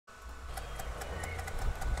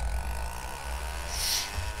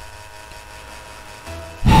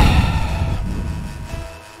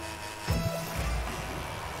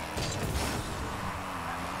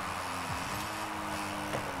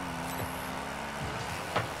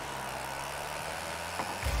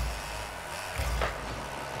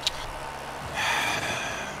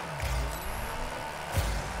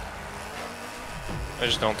I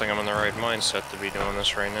just don't think I'm in the right mindset to be doing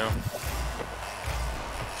this right now.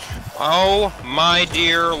 Oh my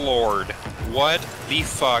dear lord. What the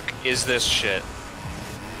fuck is this shit?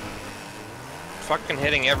 Fucking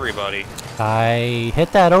hitting everybody. I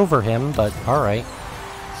hit that over him, but alright.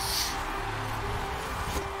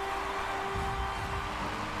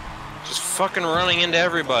 Just fucking running into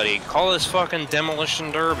everybody. Call this fucking demolition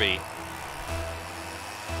derby.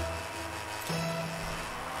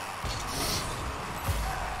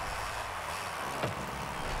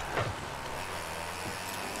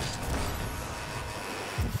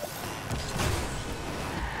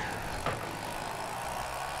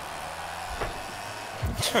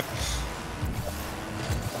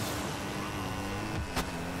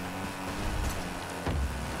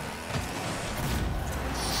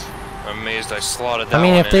 I'm amazed I slotted that. I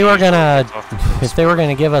mean, one if they in. were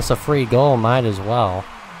gonna give us a free goal, might as well.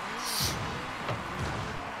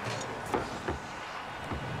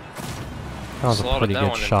 That was a pretty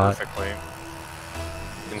good shot. Perfectly.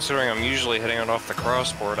 Considering I'm usually hitting it off the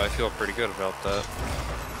crossboard, I feel pretty good about that.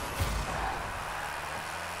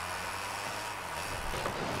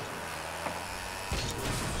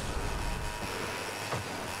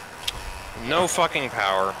 No fucking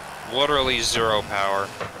power. Literally zero power.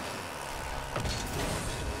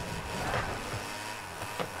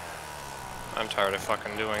 I'm tired of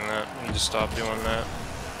fucking doing that. I need to stop doing that.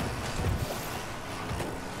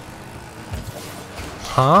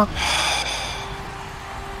 Huh?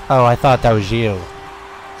 Oh, I thought that was you.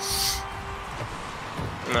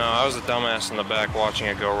 No, I was a dumbass in the back watching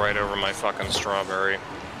it go right over my fucking strawberry.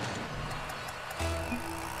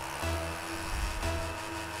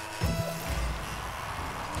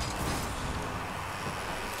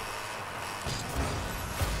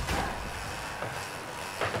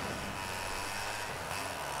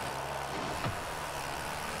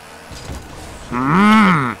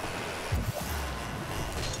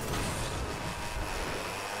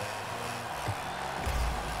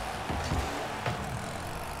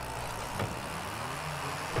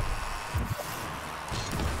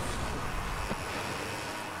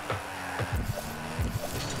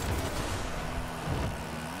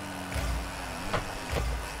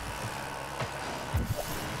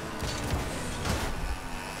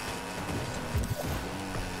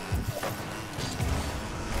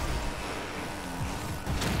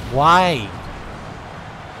 Why?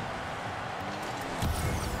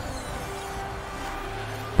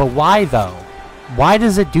 But why though? Why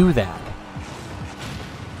does it do that?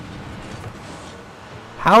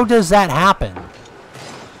 How does that happen?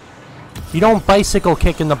 You don't bicycle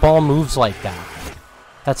kick and the ball moves like that.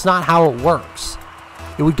 That's not how it works.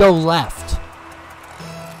 It would go left.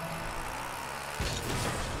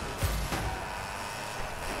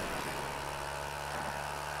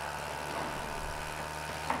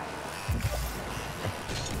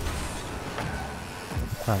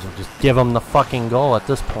 Might as well just give them the fucking goal at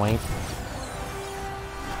this point.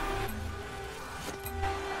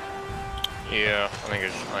 Yeah, I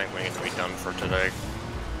think we need to be done for today.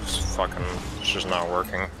 It's just not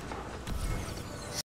working.